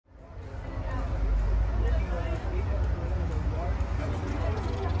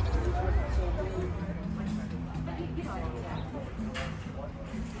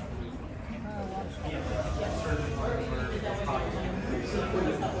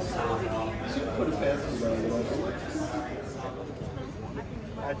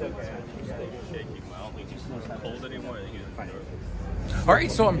All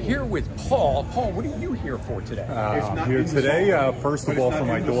right, so I'm here with Paul. Paul, what are you here for today? I'm here today, first of all, for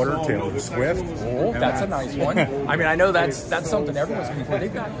my daughter, Taylor Swift. Oh, that's a nice one. I mean, I know that's something everyone's looking for.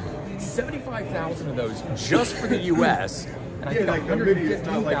 They've got 75,000 of those just for the U.S., and I think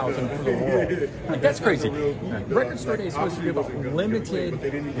 115,000 for the world. Like, that's crazy. Record Store Day is supposed to give up limited,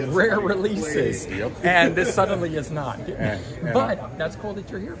 rare releases, and this suddenly is not. But that's cool that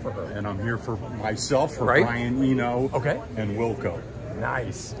you're here for her. And I'm here for myself, for Brian Eno, and Wilco.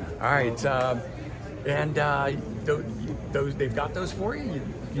 Nice. All right. And those they've got those for you?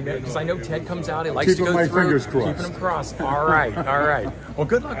 Because I know Ted comes out, he likes to go through. Keeping my fingers crossed. Keeping them crossed. All right, all right. Well,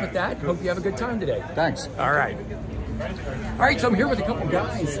 good luck with that. Hope you have a good time today. Thanks. All right. All right, so I'm here with a couple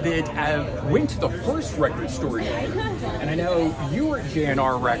guys that went to the first Record Store Day, and I know you were at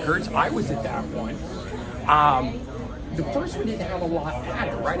JNR Records. I was at that one. The first one didn't have a lot at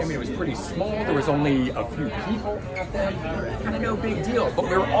it, right? I mean, it was pretty small. There was only a few people at them. Kind of no big deal. But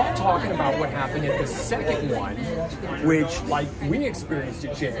we were all talking about what happened at the second one, which, like we experienced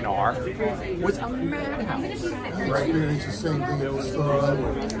at JNR, was a madhouse. Right? Experienced the same thing at the store.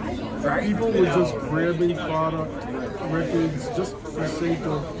 Right? People were just grabbing product, records, just for the sake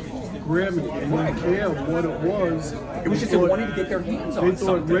of grabbing it. They didn't care what it was. It was just they wanted to get their hands on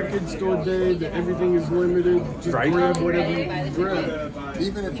something. They thought Record Store Day, that everything is limited, just grab whatever you can grab.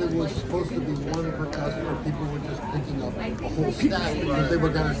 Even if it was supposed to be one per customer, people were just picking up a whole stack because they were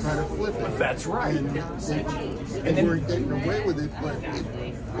going to try to flip it. That's right. And they weren't getting away with it, but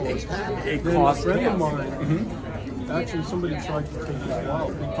it happened. It cost a friend of mine. Actually, somebody tried to take his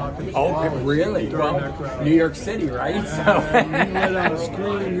wallet. Oh, really? Well, New York City, right? So he let out a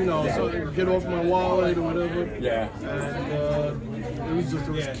scream, you know, so get off my wallet or whatever. Yeah. And it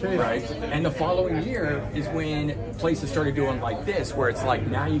was chaos. Right. And the following year is when places started doing like this, where it's like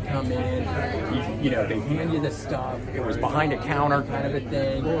now you come in, you know, they hand you the stuff. It was behind a counter kind of a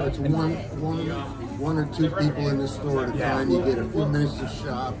thing. Well, it's one or two people in the store at a time. You get a few minutes to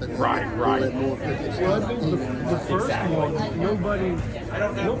shop, and right. More well, I think the first one, nobody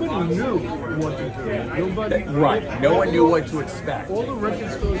knew what to do. No one knew what to expect. All the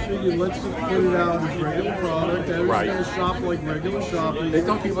record stores figured, let's just put it out as regular product. Everyone's going to shop like regular shopping. They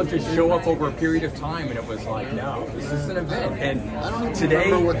thought people would just show up over a period of time, and it was like, no, this is an event. And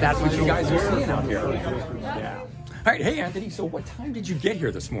today, that's what you guys are seeing out here. Yeah. All right, hey Anthony, so what time did you get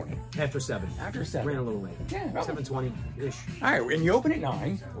here this morning? After 7. After 7. Ran a little late. Yeah. 7:20-ish. All right, and you open at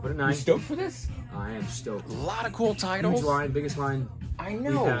 9. Open at 9. You stoked for this? I am stoked. A lot of cool titles. Huge line, biggest line. I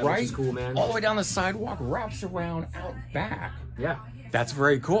know, right? Which is cool, man. All the way down the sidewalk, wraps around out back. Yeah. That's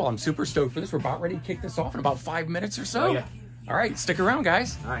very cool. I'm super stoked for this. We're about ready to kick this off in about 5 minutes or so. Oh, yeah. All right, stick around,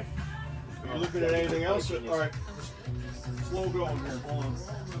 guys. All right. Are you looking at anything else? All right. Slow going here. Hold on.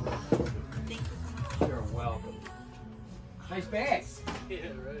 You're welcome. Nice bags. Yeah,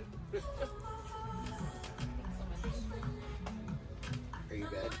 right. Are you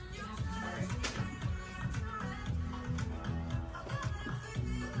good?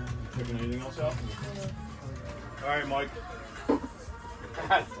 Checking anything else out? All right, Mike.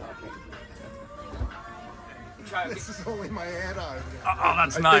 This is only my add-on. Oh,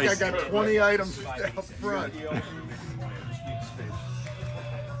 that's nice. nice. I think I got 20 items up front.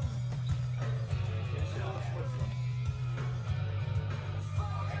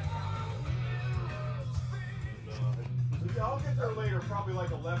 I'll get there later, probably like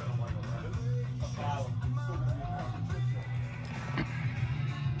 11. I'm like 11.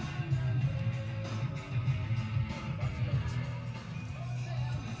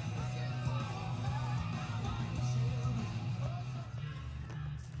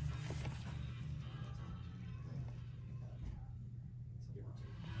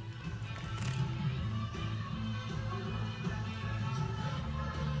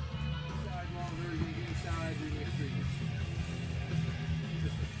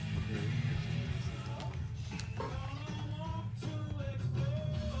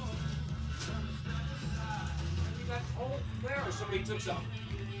 Somebody took some.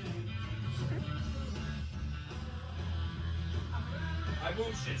 I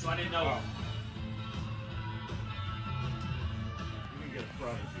moved shit, so I didn't know. You can get a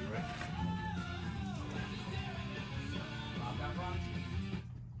front of you, right?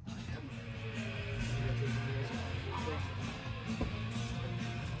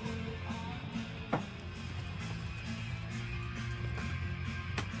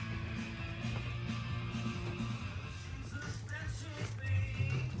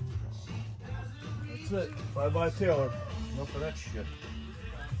 That's it. Bye-bye, Taylor. Enough of that shit.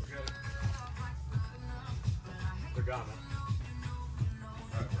 They're gone, man.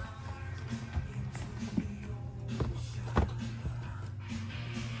 All right.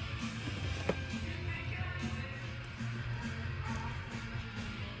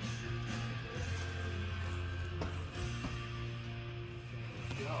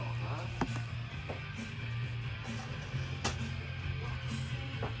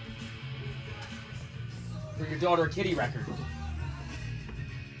 daughter a kitty record.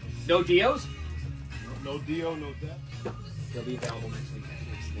 No Dios? No Dio, no Death. They'll be available next week.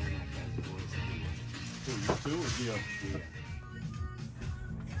 Two or Dio?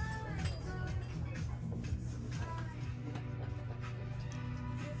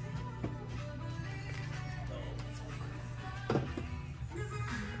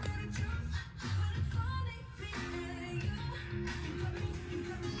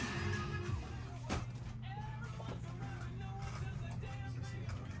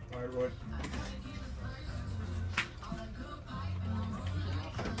 All right, Roy.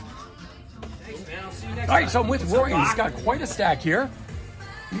 Thanks, man. I'll see you next All right, time. so I'm with Roy, and he's got quite a stack here.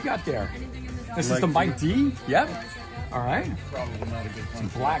 You got there. This is the Mike D. Yep. All right. Some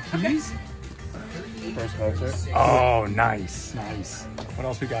black keys. First concert. Oh, nice, nice. What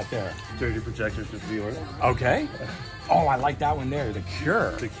else we got there? 30 projectors with viewer. Okay. Oh, I like that one there. The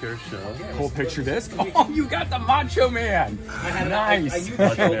Cure. The Cure show. Cool picture disc. Oh, you got the Macho Man. Nice.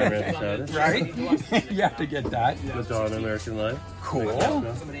 Macho Man Randy Savage. Right? You have to get that. Madonna American Life. Cool.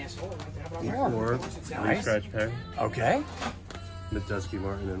 Orb. Nice. Scratch Pair. Okay. Dusky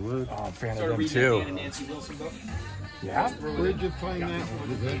Martin and Wood. Oh, fan of them too. Yeah. Where did you find that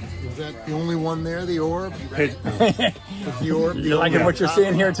one? Is that the only one there, the orb? Hey, The orb? You liking what you're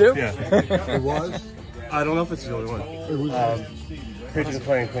seeing here too? yeah. It was? I don't know if it's the only one. It was. Pigeons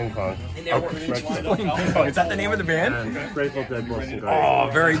playing ping pong. Playing ping pong. Is that the name of the band? And Grateful Dead, Boston Garden. Oh,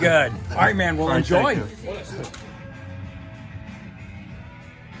 very good. All right, man. Well, enjoy. Thank you.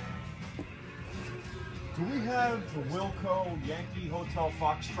 Do we have the Wilco Yankee Hotel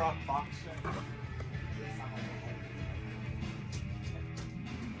Foxtrot box set?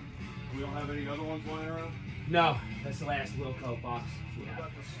 We don't have any other ones lying around? No, that's the last Wilco box.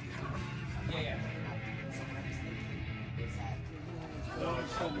 Yeah. No,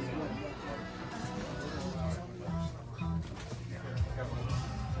 it's something.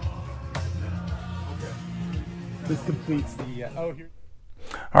 This completes the. Oh, here.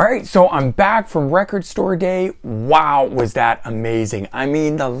 All right, so I'm back from Record Store Day. Wow, was that amazing. I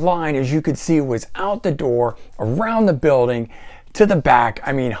mean, the line, as you could see, was out the door, around the building, to the back.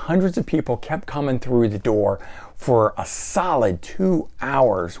 I mean, hundreds of people kept coming through the door for a solid 2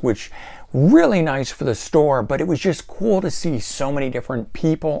 hours, which really nice for the store, but it was just cool to see so many different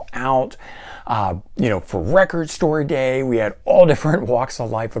people out. You know, for Record Store Day, we had all different walks of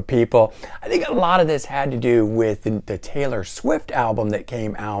life of people. I think a lot of this had to do with the Taylor Swift album that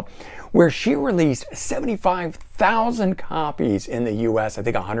came out, where she released 75,000 copies in the US, I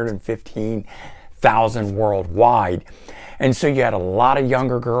think 115,000 worldwide. And so you had a lot of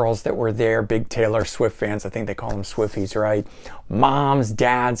younger girls that were there, big Taylor Swift fans. I think they call them Swifties, right? Moms,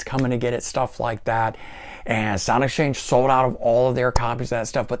 dads coming to get it, stuff like that. And Sound Exchange sold out of all of their copies of that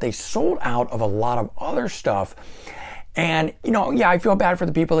stuff, but they sold out of a lot of other stuff. And, you know, yeah, I feel bad for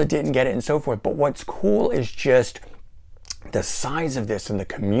the people that didn't get it and so forth. But what's cool is just the size of this and the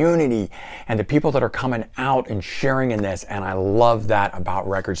community and the people that are coming out and sharing in this. And I love that about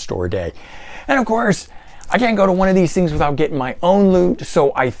Record Store Day. And of course, I can't go to one of these things without getting my own loot,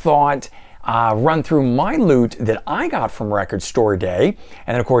 so I thought run through my loot that I got from Record Store Day,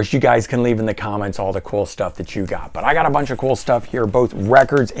 and then of course you guys can leave in the comments all the cool stuff that you got. But I got a bunch of cool stuff here, both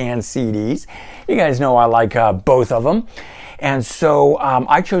records and CDs. You guys know I like both of them. And so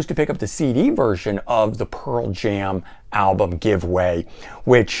I chose to pick up the CD version of the Pearl Jam album Giveaway,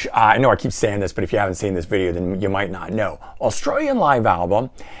 which I know I keep saying this, but if you haven't seen this video, then you might not know. Australian live album.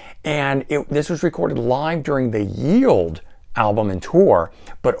 And this was recorded live during the Yield album and tour,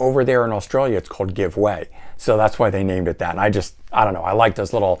 but over there in Australia, it's called Giveaway. So that's why they named it that. And I don't know, I like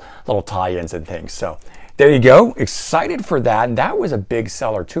those little tie-ins and things. So there you go. Excited for that. And that was a big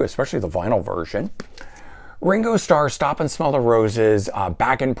seller too, especially the vinyl version. Ringo Starr, Stop and Smell the Roses,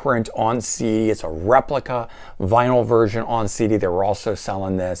 back in print on CD. It's a replica vinyl version on CD. They were also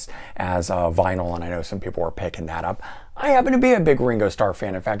selling this as vinyl, and I know some people were picking that up. I happen to be a big Ringo Starr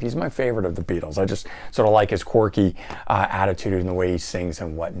fan. In fact, he's my favorite of the Beatles. I just sort of like his quirky attitude and the way he sings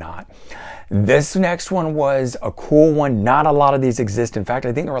and whatnot. This next one was a cool one. Not a lot of these exist. In fact,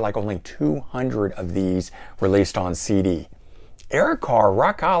 I think there were like only 200 of these released on CD. Eric Carr,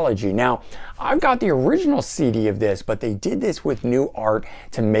 Rockology. Now, I've got the original CD of this, but they did this with new art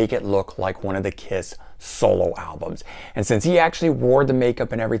to make it look like one of the Kiss solo albums. And since he actually wore the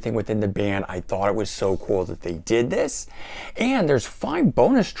makeup and everything within the band, I thought it was so cool that they did this. And there's 5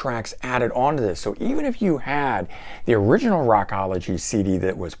 bonus tracks added onto this. So even if you had the original Rockology CD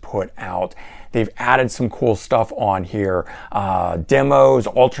that was put out, they've added some cool stuff on here. Demos,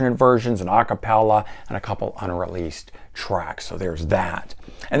 alternate versions, an acapella, and a couple unreleased track. So there's that.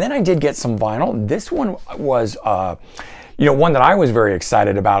 And then I did get some vinyl. This one was, one that I was very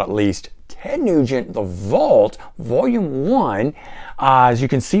excited about, at least. Ted Nugent, The Vault, Volume 1. As you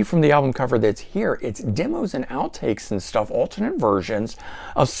can see from the album cover that's here, it's demos and outtakes and stuff, alternate versions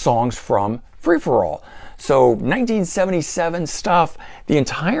of songs from Free For All. So 1977 stuff, the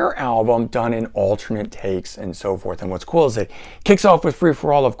entire album done in alternate takes and so forth. And what's cool is it kicks off with Free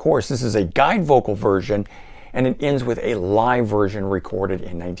For All, of course. This is a guide vocal version, and it ends with a live version recorded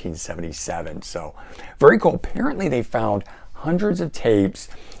in 1977. So very cool. Apparently they found hundreds of tapes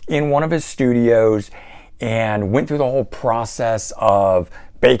in one of his studios and went through the whole process of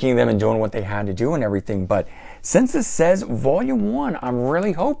baking them and doing what they had to do and everything. But since this says Volume 1, I'm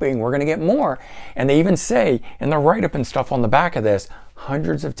really hoping we're going to get more. And they even say in the write-up and stuff on the back of this,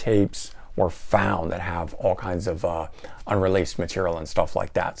 hundreds of tapes were found that have all kinds of unreleased material and stuff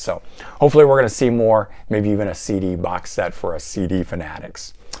like that. So hopefully we're going to see more, maybe even a CD box set for us CD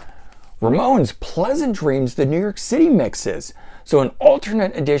fanatics. Ramones' Pleasant Dreams, the New York City mixes. So an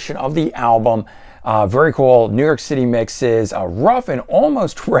alternate edition of the album. Very cool New York City mixes, rough and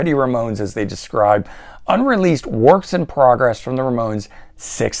almost ready Ramones, as they describe. Unreleased works in progress from the Ramones'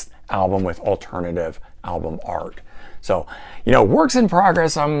 6th album with alternative album art. So, works in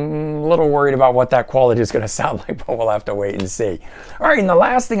progress. I'm a little worried about what that quality is going to sound like, but we'll have to wait and see. All right, and the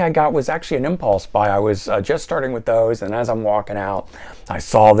last thing I got was actually an impulse buy. I was just starting with those, and as I'm walking out, I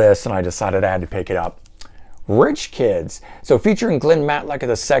saw this, and I decided I had to pick it up. Rich Kids. So featuring Glenn Matlock of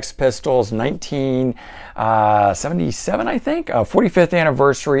the Sex Pistols, 1977, I think, 45th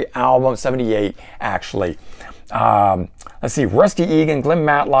anniversary album, 78 actually. Let's see, Rusty Egan, Glenn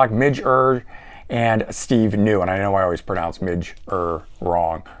Matlock, Midge Ure, and Steve New. And I know I always pronounce Midge Ure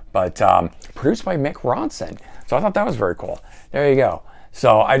wrong, but produced by Mick Ronson. So I thought that was very cool. There you go.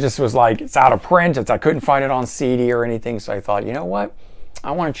 So I just was like, it's out of print. I couldn't find it on CD or anything. So I thought, you know what? I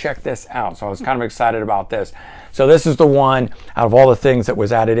want to check this out. So I was kind of excited about this. So this is the one out of all the things that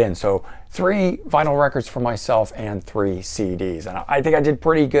was added in. So 3 vinyl records for myself and 3 CDs. And I think I did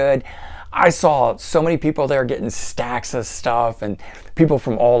pretty good. I saw so many people there getting stacks of stuff, and people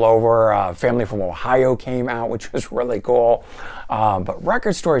from all over. Family from Ohio came out, which was really cool. But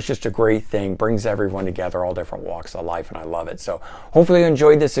Record Store is just a great thing, brings everyone together, all different walks of life, and I love it. So hopefully you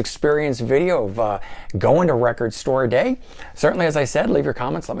enjoyed this experience video of going to Record Store Day. Certainly, as I said, leave your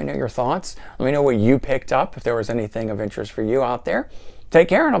comments, let me know your thoughts. Let me know what you picked up, if there was anything of interest for you out there. Take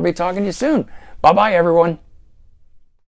care, and I'll be talking to you soon. Bye-bye, everyone.